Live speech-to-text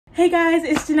Hey guys,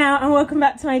 it's Jennelle and welcome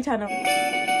back to my channel.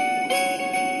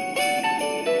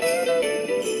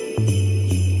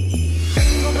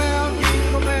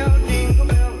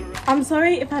 I'm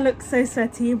sorry if I look so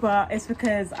sweaty, but it's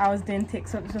because I was doing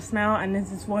TikTok just now and there's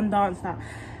this one dance that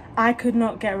I could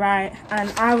not get right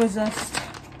and I was really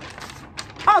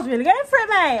going for it,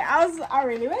 mate. I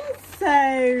really was.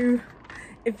 So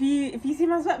if you see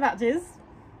my sweat patches,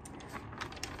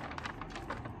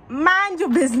 mind your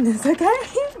business, okay?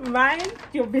 Mind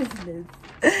your business.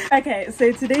 Okay,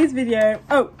 so today's video,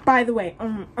 oh, by the way,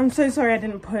 I'm so sorry I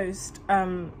didn't post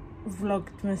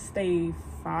Vlogmas Day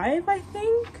 5, I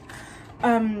think.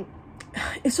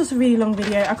 It's just a really long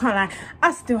video, I can't lie.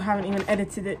 I still haven't even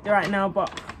edited it right now,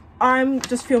 but I'm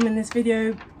just filming this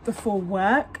video before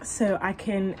work so I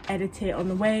can edit it on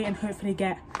the way and hopefully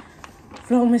get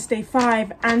Vlogmas Day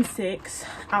 5 and 6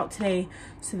 out today,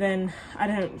 so then I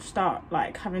don't start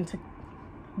like having to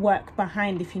work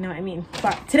behind, if you know what I mean.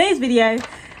 But today's video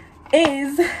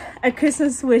is a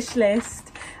Christmas wish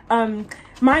list,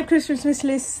 my Christmas wish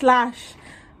list slash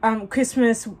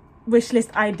Christmas wish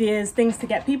list ideas, things to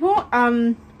get people,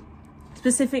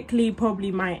 specifically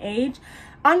probably my age.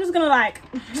 I'm just gonna like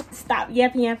stop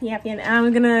yapping and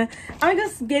I'm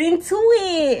just get into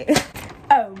it.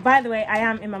 Oh, by the way, I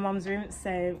am in my mom's room,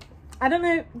 so I don't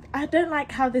know, I don't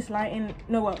like how this lighting,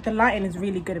 no, well, the lighting is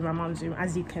really good in my mom's room,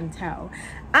 as you can tell.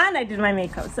 And I did my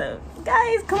makeup, so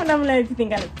guys, comment down below if you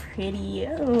think I look pretty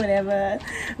or whatever.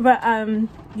 But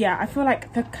yeah, I feel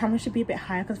like the camera should be a bit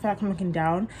higher because I feel like I'm looking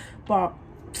down, but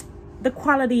the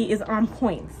quality is on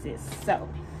point, sis, so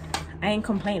I ain't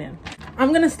complaining.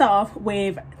 I'm gonna start off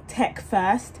with tech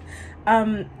first.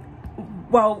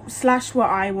 Well, slash what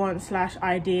I want slash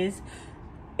ideas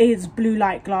is blue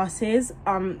light glasses.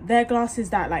 They're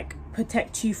glasses that like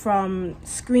protect you from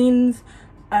screens.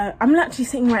 I'm actually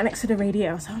sitting right next to the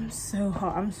radiator, so I'm so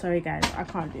hot. I'm sorry guys, I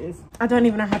can't do this. I don't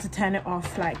even know how to turn it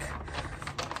off. Like,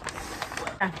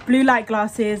 yeah, blue light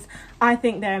glasses, I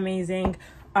think they're amazing.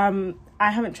 I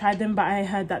haven't tried them, but I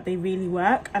heard that they really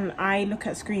work, and I look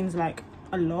at screens like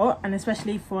a lot, and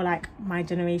especially for like my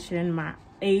generation, my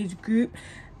age group.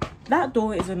 That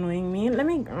door is annoying me. Let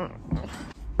me go.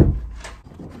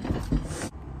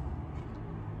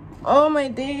 Oh my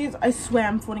days, I swear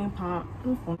I'm falling apart.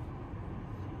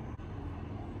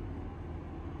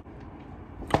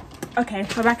 Okay,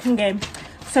 we're back in game.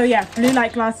 So yeah, blue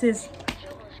light glasses.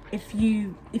 If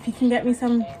you can get me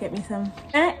some, get me some.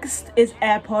 Next is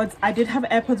AirPods. I did have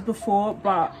AirPods before,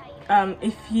 but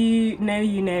if you know,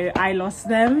 you know, I lost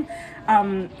them.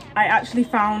 I actually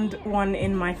found one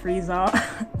in my freezer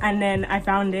and then I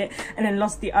found it and then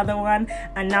lost the other one,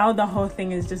 and now the whole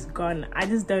thing is just gone. I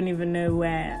just don't even know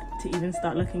where to even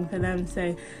start looking for them.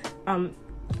 So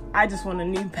I just want a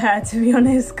new pair, to be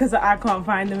honest, because I can't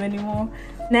find them anymore.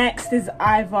 Next is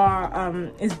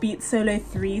is Beats Solo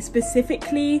 3,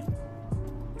 specifically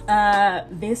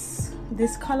this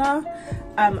color.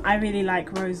 I really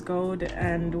like rose gold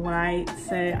and white,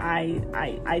 so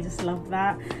I just love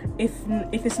that.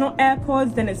 If it's not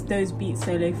AirPods, then it's those Beats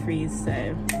Solo 3s,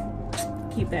 so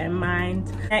keep that in mind.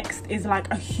 Next is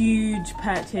like a huge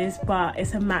purchase, but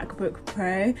it's a MacBook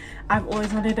Pro. I've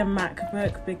always wanted a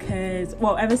MacBook because,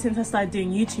 well, ever since I started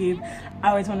doing YouTube, I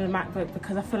always wanted a MacBook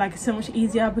because I feel like it's so much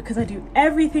easier, because I do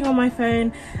everything on my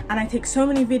phone and I take so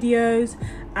many videos,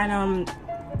 and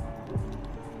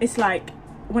it's like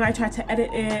when I try to edit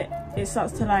it, it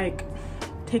starts to like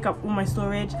take up all my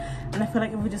storage, and I feel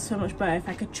like it would just so much better if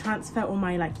I could transfer all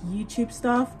my like YouTube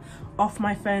stuff off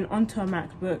my phone onto a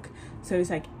MacBook, so it's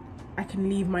like I can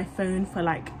leave my phone for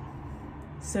like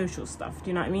social stuff. Do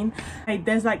you know what I mean? Like,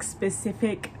 there's like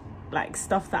specific like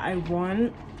stuff that I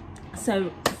want.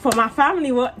 So for my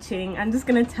family watching, I'm just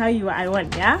gonna tell you what I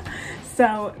want, yeah?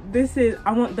 So this is,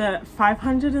 I want the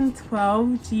 512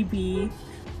 GB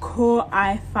Core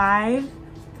i5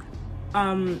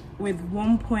 with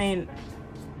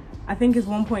I think it's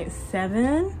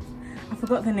 1.7, I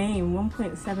forgot the name,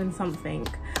 1.7 something.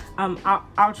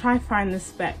 I'll try find the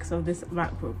specs of this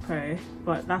MacBook Pro,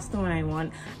 but that's the one I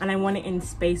want, and I want it in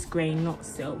space gray, not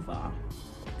silver.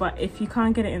 But if you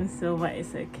can't get it in silver,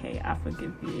 it's okay, I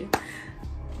forgive you.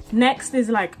 Next is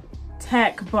like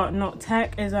tech but not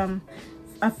tech, is a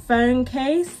phone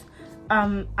case.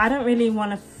 I don't really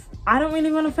want a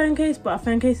phone case, but a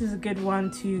phone case is a good one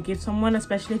to give someone,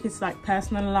 especially if it's like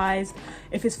personalized.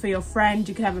 If it's for your friend,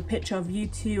 you could have a picture of you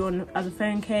two as a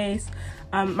phone case.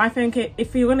 My phone case,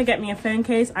 if you're gonna get me a phone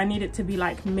case, I need it to be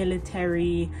like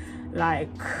military, like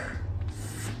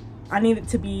I need it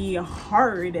to be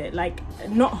hard, like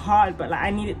not hard, but like I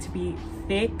need it to be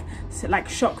thick, so like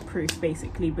shockproof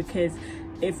basically, because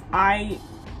if I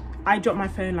I drop my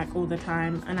phone like all the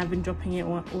time, and I've been dropping it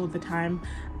all the time,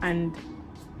 and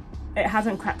it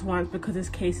hasn't cracked once because this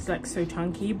case is like so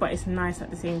chunky, but it's nice at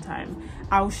the same time.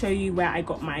 I'll show you where I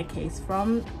got my case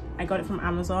from. I got it from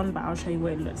Amazon, but I'll show you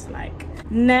what it looks like.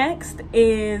 Next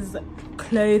is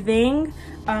clothing.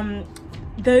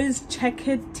 Those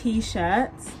checkered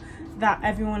t-shirts that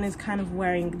everyone is kind of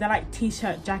wearing, they're like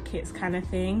t-shirt jackets kind of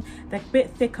thing. They're a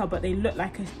bit thicker, but they look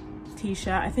like a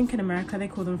t-shirt. I think in America they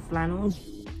call them flannels.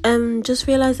 Just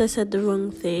realized I said the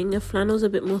wrong thing. A flannel's a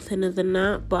bit more thinner than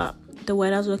that, but the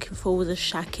word I was looking for was a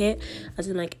shacket, as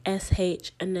in like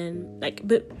SH, and then like a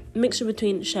bit mixture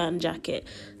between shirt and jacket.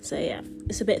 So yeah,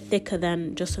 it's a bit thicker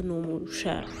than just a normal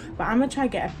shirt. But I'm gonna try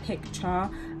to get a picture.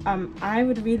 I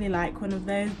would really like one of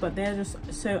those, but they're just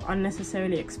so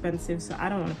unnecessarily expensive, so I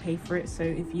don't want to pay for it. So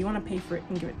if you want to pay for it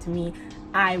and give it to me,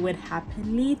 I would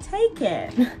happily take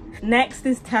it. Next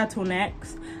is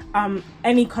turtlenecks.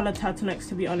 Any color turtlenecks,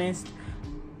 to be honest.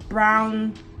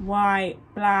 Brown, white,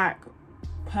 black,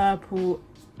 purple.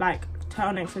 Like,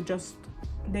 turtlenecks are just,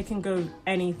 they can go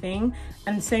anything.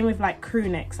 And same with like crew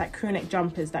necks, like crew neck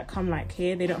jumpers that come like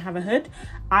here, they don't have a hood.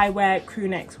 I wear crew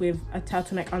necks with a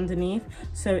turtleneck underneath,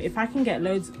 so if I can get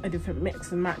loads of different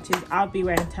mix and matches, I'll be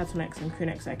wearing turtlenecks and crew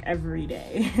necks like every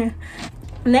day.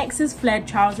 Next is flared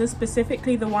trousers,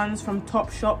 specifically the ones from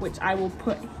Topshop, which I will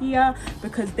put here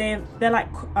because they're like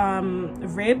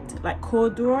ribbed, like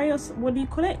corduroy, or what do you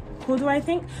call it? Corduroy, I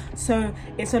think. So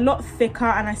it's a lot thicker,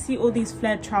 and I see all these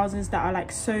flared trousers that are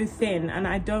like so thin, and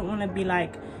I don't want to be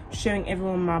like showing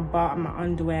everyone my butt and my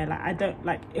underwear. Like,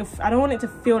 I don't want it to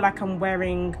feel like I'm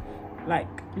wearing like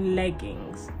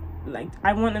leggings. Like,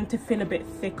 I want them to feel a bit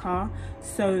thicker,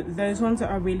 so those ones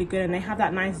are really good, and they have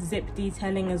that nice zip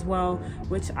detailing as well,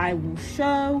 which I will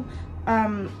show.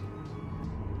 And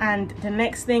the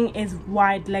next thing is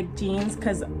wide leg jeans,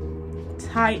 because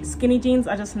tight skinny jeans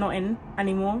are just not in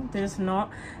anymore. They're just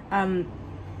not.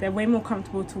 They're way more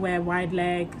comfortable to wear wide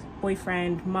leg,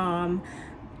 boyfriend, mom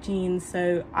jeans.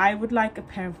 So I would like a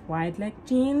pair of wide leg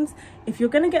jeans. If you're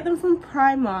gonna get them from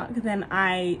Primark, then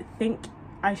I think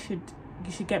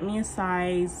you should get me a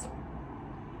size,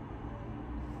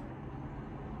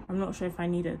 I'm not sure if I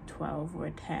need a 12 or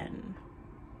a 10.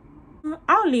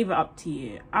 I'll leave it up to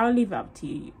you.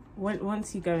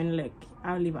 Once you go and look,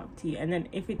 I'll leave it up to you, and then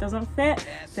if it doesn't fit,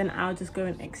 then I'll just go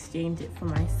and exchange it for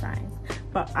my size.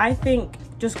 But I think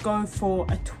just go for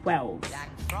a 12.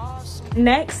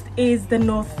 Next is the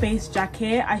North Face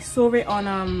jacket. I saw it on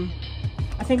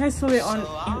I think I saw it on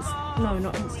no,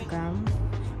 not Instagram.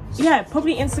 Yeah,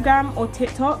 probably Instagram or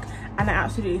TikTok, and I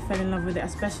absolutely fell in love with it,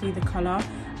 especially the color.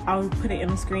 I'll put it on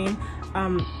the screen.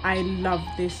 I love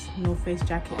this North Face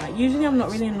jacket. Like, usually I'm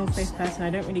not really a North Face person. I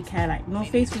don't really care. Like, North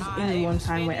Face was in one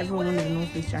time where everyone wanted a North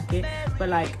Face jacket, but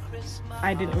like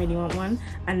I didn't really want one,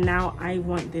 and now I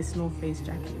want this North Face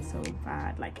jacket so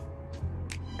bad. Like,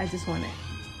 I just want it.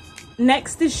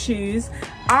 Next is shoes.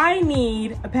 I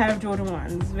need a pair of Jordan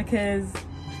 1s because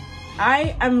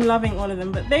I am loving all of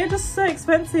them, but they're just so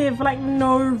expensive for like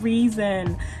no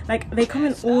reason. Like, they come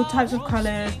in all types of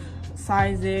colors,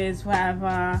 sizes,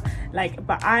 whatever. Like,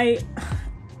 but I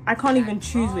can't even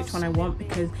choose which one I want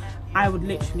because I would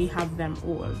literally have them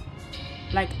all.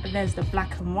 Like, there's the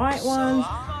black and white ones,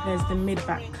 there's the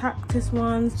mid-back cactus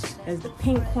ones, there's the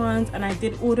pink ones, and I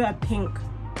did order a pink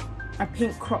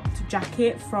cropped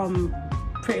jacket from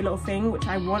Pretty Little Thing, which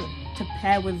I want to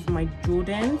pair with my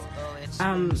Jordans.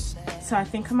 So I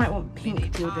think I might want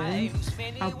pink Jordans.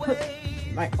 I'll put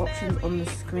like options on the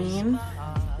screen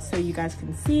so you guys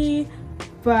can see,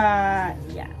 but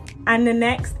yeah. And the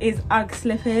next is UGG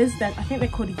slippers. That I think they're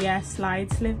called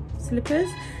slide slippers.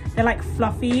 They're like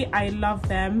fluffy. I love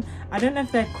them. I don't know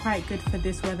if they're quite good for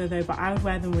this weather though, but I would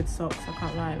wear them with socks. I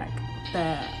can't lie. Like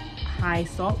the high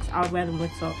socks, I would wear them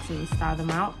with socks and style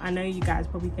them out. I know you guys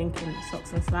probably thinking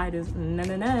socks and sliders,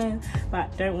 no,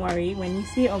 but don't worry, when you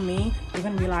see it on me, you're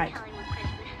gonna be like,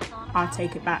 I'll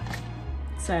take it back.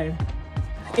 So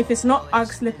if it's not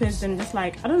UGG slippers, then just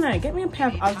like, I don't know, get me a pair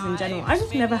of UGGs in general. I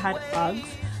just never had UGGs,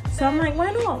 so I'm like,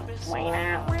 why not?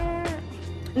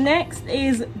 Next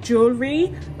is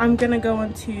jewelry. I'm gonna go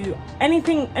on to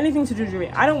anything to do with jewelry.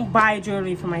 I don't buy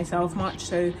jewelry for myself much,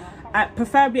 so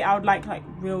preferably I would like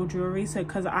real jewelry. So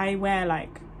because I wear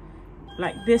like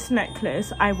this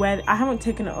necklace, I haven't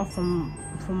taken it off for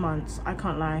months. I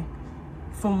can't lie,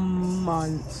 for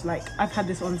months. Like, I've had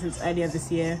this on since earlier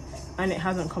this year and it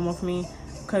hasn't come off me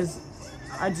because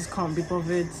I just can't be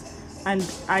bothered, and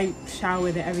I shower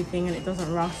with it, everything, and it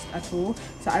doesn't rust at all.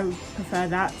 So I would prefer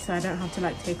that, so I don't have to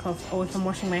like take off, or if I'm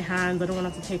washing my hands, I don't want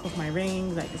to have to take off my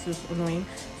rings. Like, this is annoying.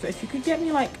 So if you could get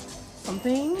me like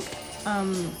something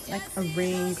like a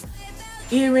ring,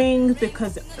 earrings,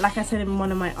 because like I said in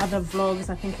one of my other vlogs,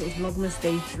 I think it was Vlogmas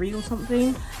day 3 or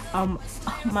something,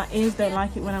 my ears don't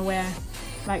like it when I wear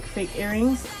like fake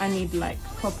earrings. I need like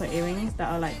proper earrings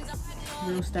that are like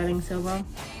real sterling silver.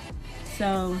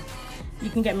 So you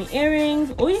can get me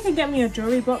earrings, or you can get me a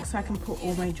jewelry box so I can put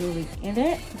all my jewelry in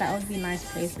it. That would be a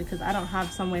nice place because I don't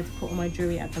have somewhere to put all my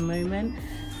jewelry at the moment.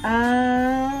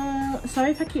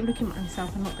 Sorry if I keep looking at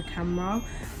myself and not the camera.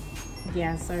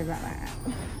 Yeah, sorry about that.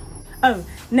 Oh,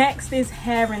 next is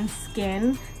hair and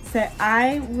skin. So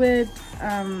I would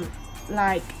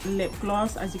like lip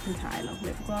gloss. As you can tell, I love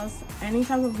lip gloss. Any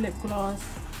type of lip gloss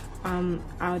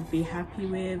I would be happy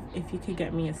with. If you could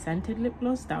get me a scented lip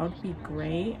gloss, that would be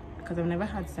great, because I've never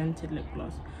had scented lip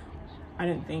gloss, I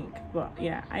don't think. But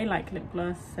yeah, I like lip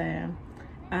gloss. So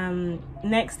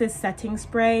next is setting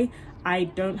spray. I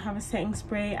don't have a setting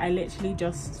spray. I literally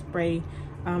just spray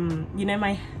you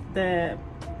know, the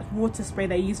water spray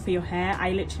that you use for your hair.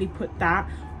 I literally put that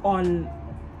on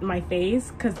my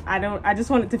face because I just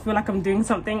want it to feel like I'm doing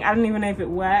something. I don't even know if it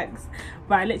works,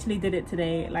 but I literally did it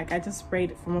today. Like I just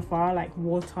sprayed it from afar, like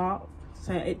water,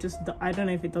 so it just, I don't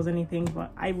know if it does anything,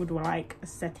 but I would like a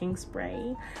setting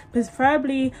spray,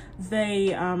 preferably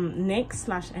the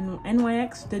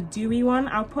NYX, the dewy one.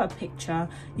 I'll put a picture.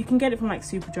 You can get it from like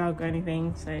Superdrug or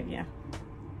anything. So yeah.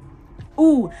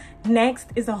 Oh, next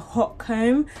is a hot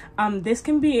comb. This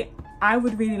can be, I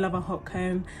would really love a hot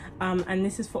comb, and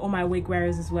this is for all my wig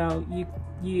wearers as well.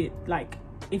 You like,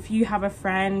 if you have a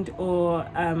friend or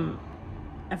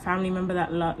a family member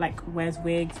that like wears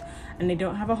wigs and they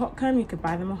don't have a hot comb, you could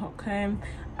buy them a hot comb.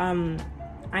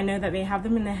 I know that they have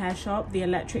them in the hair shop, the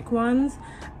electric ones,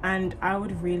 and I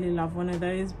would really love one of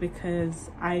those because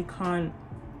I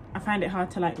find it hard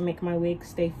to like make my wig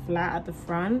stay flat at the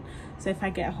front. So if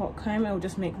I get a hot comb, it will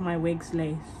just make my wigs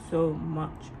lay so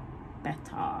much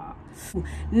better.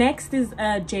 Next is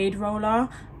a jade roller.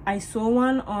 I saw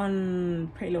one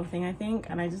on Pretty Little Thing, I think,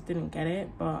 and I just didn't get it,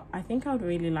 but I think I would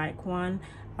really like one.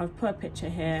 I'll put a picture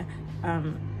here.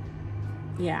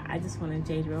 Yeah, I just want a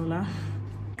jade roller.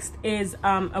 Next is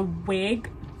a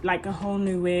wig, like a whole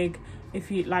new wig.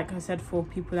 If you, like I said, for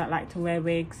people that like to wear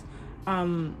wigs,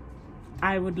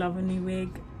 I would love a new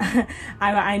wig.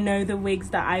 I know the wigs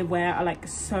that I wear are like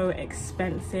so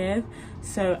expensive,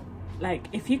 so like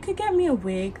if you could get me a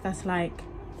wig that's like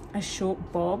a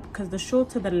short bob, because the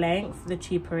shorter the length the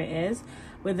cheaper it is,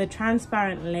 with a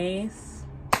transparent lace,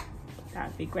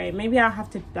 that'd be great. Maybe I'll have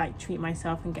to like treat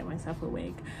myself and get myself a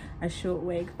wig, a short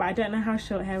wig, but I don't know how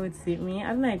short hair would suit me. I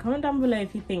don't know, comment down below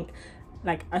if you think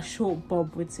like a short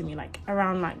bob would suit me, like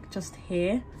around like just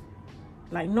here,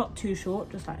 like not too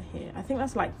short, just like here. I think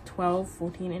that's like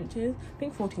 12-14 inches. I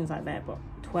think 14's like there, but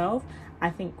 12 I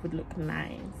think would look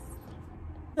nice.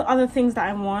 The other things that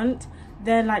I want,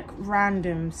 they're like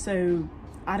random, so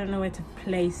I don't know where to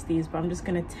place these, but I'm just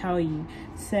gonna tell you.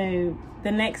 So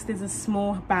the next is a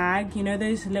small bag. You know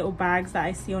those little bags that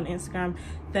I see on Instagram?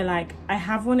 They're like, I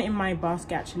have one in my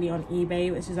basket actually on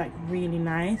eBay, which is like really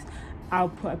nice. I'll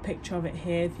put a picture of it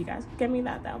here. If you guys get me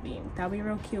that, that'll be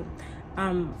real cute.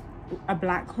 A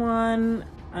black one,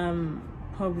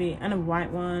 probably, and a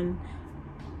white one.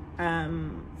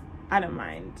 I don't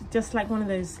mind, just like one of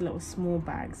those little small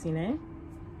bags, you know.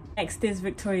 Next is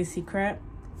Victoria's Secret,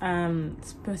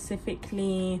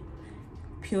 specifically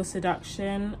Pure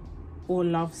Seduction or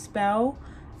Love Spell.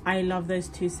 I love those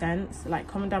two scents. Like,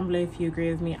 comment down below if you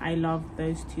agree with me. I love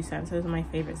those two scents. Those are my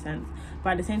favorite scents.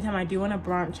 But at the same time, I do want to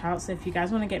branch out, so if you guys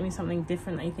want to get me something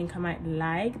different that you think I might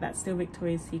like, that's still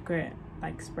Victoria's Secret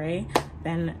like spray,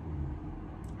 then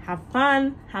have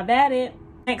fun, have at it.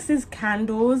 Next is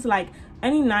candles. Like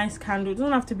any nice candle, it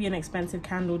doesn't have to be an expensive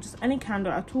candle, just any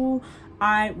candle at all,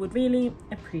 I would really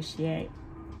appreciate.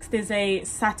 Next is a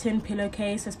satin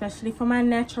pillowcase, especially for my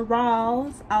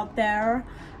naturals out there.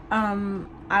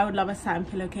 I would love a satin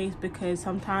pillowcase because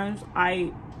sometimes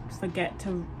I forget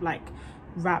to like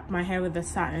wrap my hair with a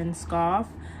satin scarf,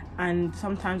 and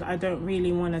sometimes I don't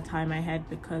really want to tie my head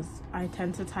because I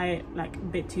tend to tie it like a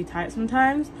bit too tight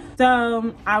sometimes.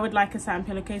 So I would like a satin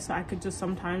pillowcase so I could just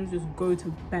sometimes just go to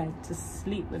bed to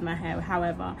sleep with my hair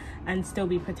however and still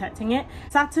be protecting it.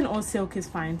 Satin or silk is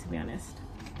fine, to be honest.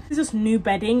 This is just new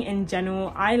bedding in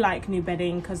general. I like new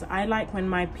bedding because I like when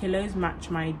my pillows match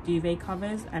my duvet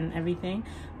covers and everything,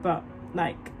 but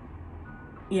like,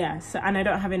 yeah, so, and I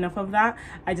don't have enough of that.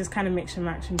 I just kind of mix and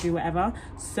match and do whatever.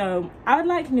 So I would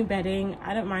like new bedding.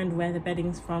 I don't mind where the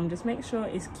bedding's from, just make sure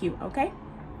it's cute, okay?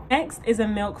 Next is a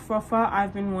milk frother.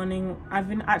 I've been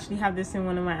actually have this in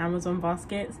one of my Amazon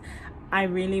baskets. I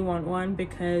really want one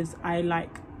because I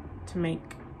like to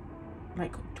make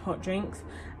like hot drinks,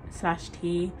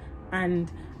 /tea,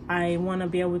 and I want to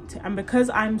be able to, and because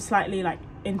I'm slightly like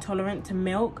intolerant to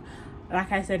milk,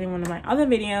 like I said in one of my other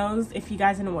videos, if you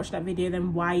guys didn't watch that video,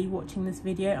 then why are you watching this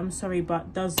video? I'm sorry,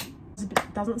 but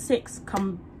doesn't 6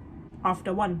 come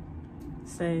after 1?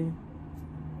 So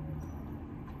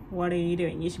what are you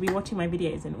doing? You should be watching my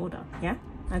videos in order. Yeah,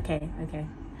 okay.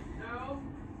 No.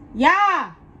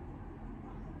 Yeah,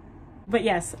 but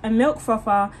yes, a milk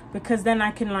frother, because then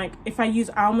I can, like, if I use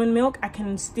almond milk, I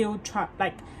can still try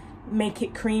like make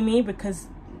it creamy, because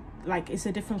like it's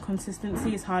a different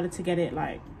consistency. It's harder to get it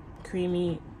like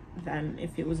creamy than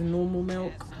if it was a normal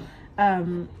milk.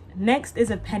 Next is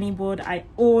a penny board.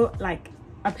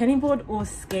 A penny board or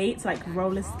skates, like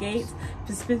roller skates,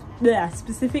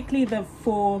 specifically the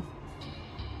four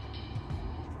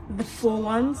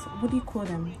ones. What do you call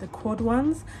them? The quad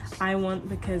ones I want,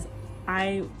 because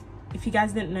if you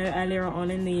guys didn't know, earlier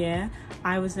on in the year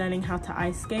I was learning how to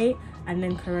ice skate, and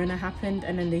then Corona happened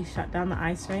and then they shut down the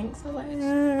ice rinks. I was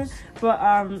like, but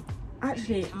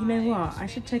actually, you know what, I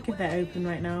should check if they're open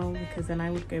right now, because then I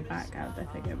would go back. I would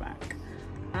definitely go back.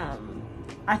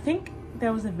 I think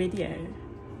there was a video.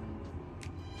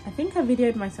 I think I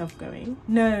videoed myself going.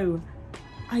 No,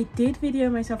 I did video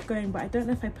myself going, but I don't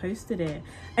know if I posted it.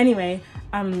 Anyway,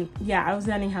 yeah, I was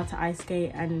learning how to ice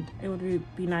skate, and it would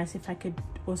be nice if I could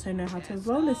also know how to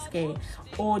roller skate,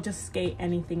 or just skate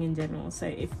anything in general.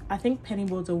 So I think penny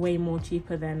boards are way more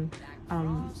cheaper than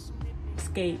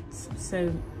skates,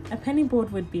 so a penny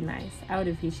board would be nice. I would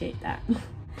appreciate that.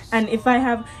 And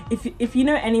if you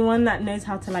know anyone that knows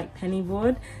how to like penny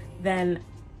board, then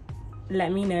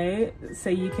let me know so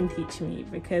you can teach me,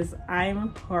 because I'm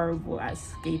horrible at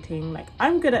skating. Like,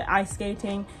 I'm good at ice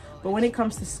skating, but when it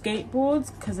comes to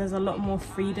skateboards, because there's a lot more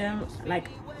freedom, like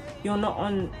you're not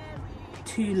on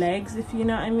 2 legs, if you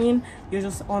know what I mean, you're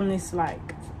just on this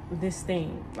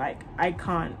thing. Like, I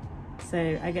can't,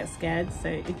 so I get scared. So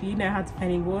if you know how to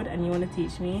penny board and you want to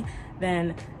teach me,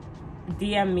 then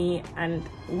DM me and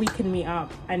we can meet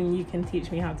up and you can teach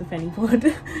me how to penny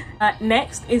board.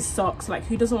 Next is socks. Like,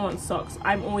 who doesn't want socks?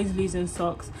 I'm always losing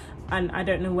socks, and I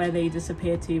don't know where they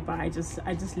disappear to, but I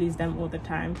just lose them all the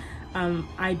time.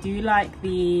 I do like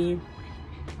the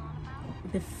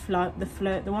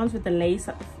ones with the lace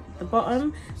at the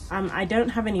bottom. I don't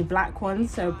have any black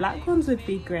ones, so black ones would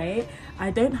be great. I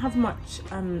don't have much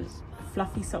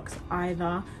fluffy socks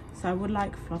either, so I would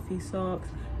like fluffy socks.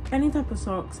 Any type of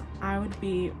socks I would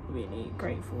be really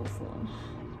grateful for.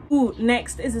 Ooh,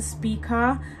 next is a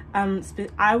speaker.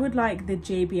 I would like the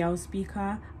JBL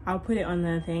speaker. I'll put it on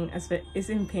the thing. It's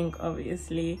in pink,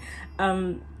 obviously.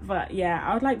 But yeah,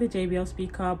 I would like the JBL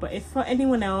speaker. But if for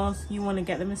anyone else you want to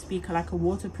get them a speaker, like a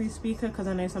waterproof speaker, because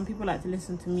I know some people like to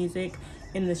listen to music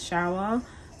in the shower,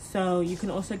 so you can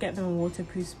also get them a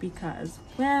waterproof speaker as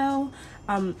well.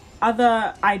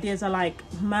 Other ideas are like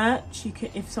merch. You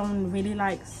could, if someone really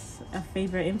likes a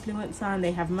favorite influencer and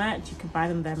they have merch, you could buy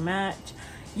them their merch.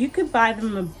 You could buy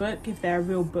them a book if they're a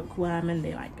real bookworm and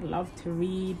they like love to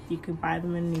read. You could buy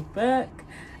them a new book.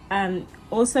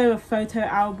 Also a photo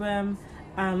album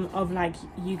of like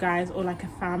you guys, or like a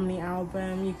family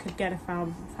album. You could get a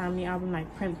family album,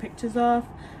 like print pictures of,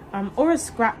 or a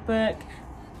scrapbook.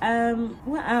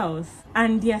 What else?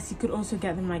 And yes, you could also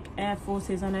get them like Air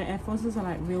Forces. I know Air Forces are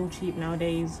like real cheap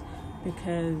nowadays,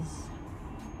 because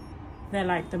they're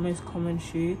like the most common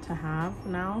shoe to have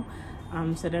now.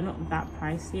 So they're not that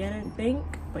pricey, I don't think,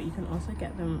 but you can also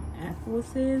get them Air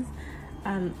Forces.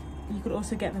 You could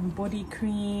also get them body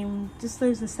cream, just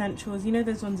those essentials, you know,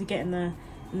 those ones you get in the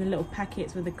little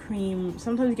packets with the cream.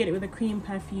 Sometimes you get it with a cream,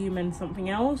 perfume and something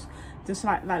else, just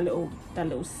like that little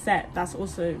set. That's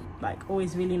also like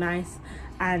always really nice.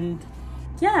 And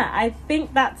yeah, I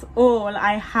think that's all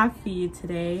I have for you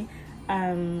today.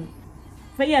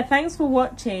 But yeah, thanks for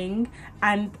watching.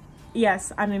 And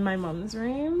yes, I'm in my mom's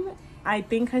room. I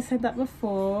think I said that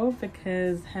before,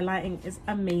 because her lighting is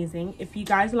amazing. If you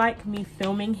guys like me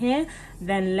filming here,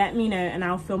 then let me know and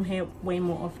I'll film here way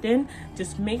more often.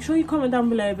 Just make sure you comment down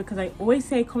below, because I always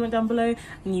say comment down below,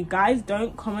 and you guys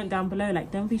don't comment down below.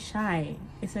 Like, don't be shy,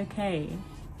 it's okay.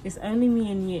 It's only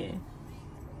me and you.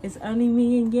 It's only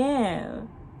me and you,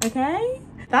 okay?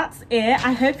 That's it.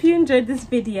 I hope you enjoyed this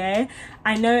video.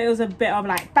 I know it was a bit of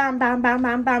like bam bam bam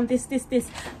bam bam, this,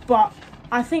 but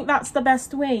I think that's the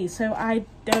best way, so I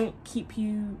keep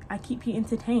you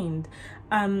entertained.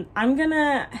 I'm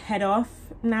gonna head off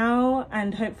now,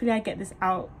 and hopefully I get this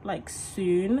out like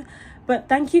soon. But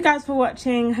thank you guys for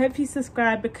watching. Hope you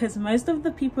subscribe, because most of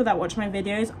the people that watch my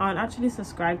videos aren't actually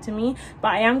subscribed to me.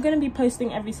 But I am gonna be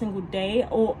posting every single day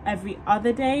or every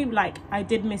other day. Like, I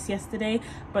did miss yesterday,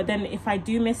 but then if I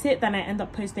do miss it, then I end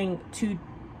up posting 2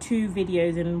 2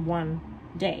 videos in one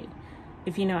day,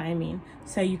 if you know what I mean.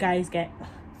 So you guys get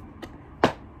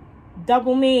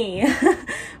double me.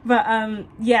 But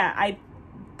yeah,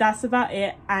 that's about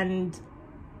it. And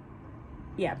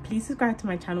yeah, please subscribe to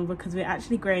my channel because we're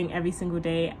actually growing every single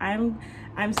day.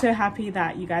 I'm so happy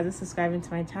that you guys are subscribing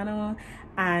to my channel.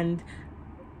 And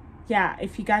yeah,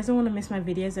 if you guys don't want to miss my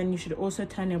videos, then you should also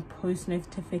turn your post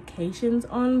notifications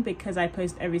on, because I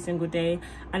post every single day.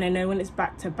 And I know when it's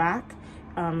back to back,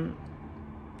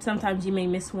 sometimes you may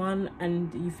miss one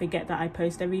and you forget that I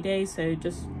post every day. So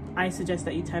I suggest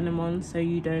that you turn them on so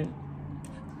you don't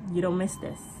miss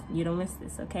this. You don't miss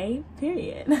this, okay?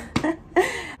 Period.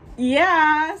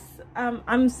 Yes,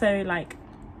 I'm so like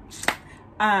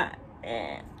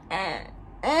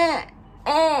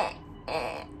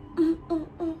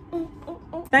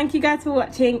thank you guys for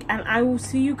watching, and I will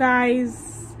see you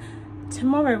guys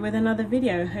tomorrow with another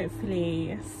video,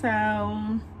 hopefully.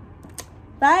 So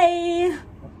bye.